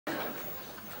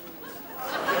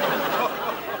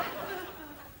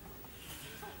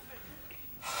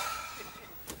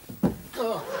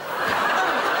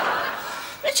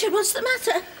What's the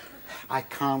matter? I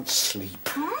can't sleep.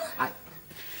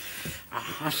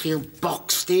 I feel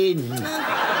boxed in.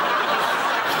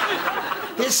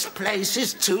 This place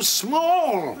is too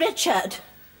small. Richard,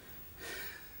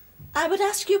 I would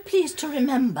ask you please to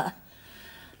remember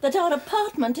that our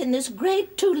apartment in this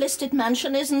Grade 2 listed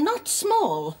mansion is not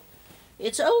small.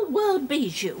 It's old world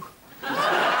bijou. Well,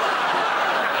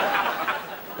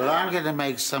 I'm going to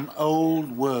make some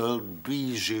old world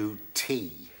bijou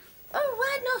tea. Oh,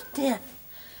 why not, dear?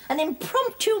 An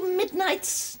impromptu midnight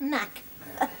snack.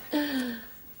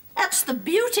 That's the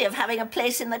beauty of having a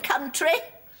place in the country.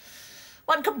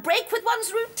 One can break with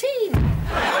one's routine.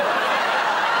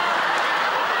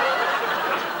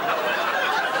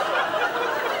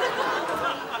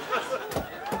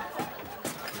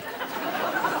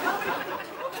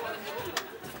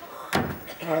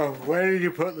 Oh, where did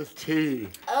you put the tea?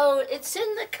 Oh, it's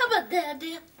in the cupboard there,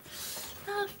 dear.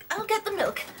 I'll get the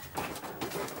milk.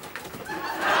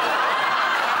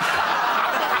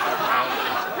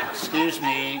 Excuse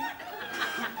me.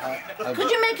 Could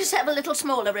you make yourself a little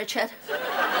smaller, Richard?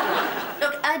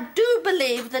 Look, I do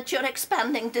believe that you're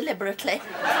expanding deliberately.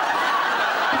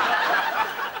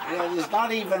 Well, there's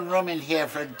not even room in here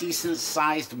for a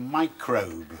decent-sized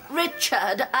microbe.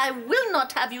 Richard, I will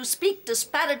not have you speak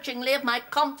disparagingly of my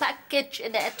compact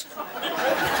kitchenette.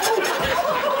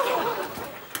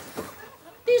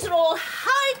 These are all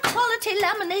high-quality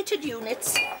laminated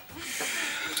units.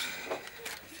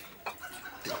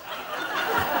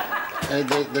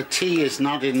 The tea is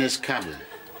not in this cupboard.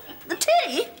 The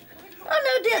tea? Oh,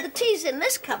 no, dear, the tea's in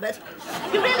this cupboard.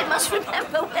 You really must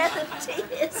remember where the tea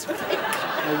is, Richard.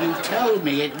 Well, you told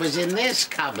me it was in this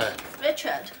cupboard.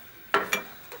 Richard,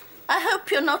 I hope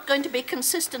you're not going to be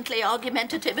consistently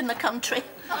argumentative in the country.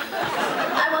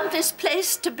 I want this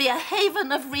place to be a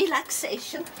haven of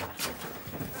relaxation.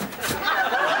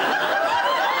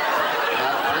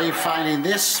 Are you finding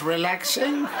this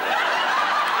relaxing?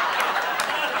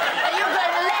 Are you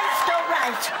going left or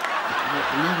right? At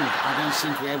the moment, I don't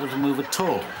seem to be able to move at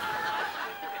all.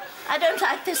 I don't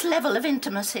like this level of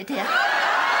intimacy, dear.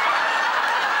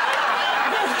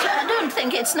 I don't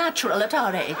think it's natural at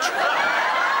our age.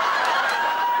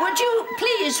 Would you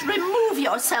please remove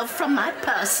yourself from my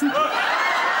person?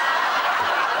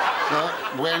 Well,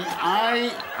 when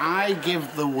I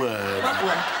give the word... What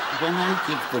word? When I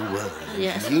give the word,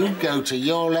 yes. You go to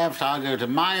your left, I'll go to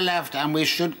my left, and we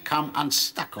should come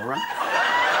unstuck, all right?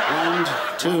 1,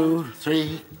 2,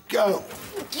 3, go.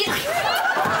 Yeah.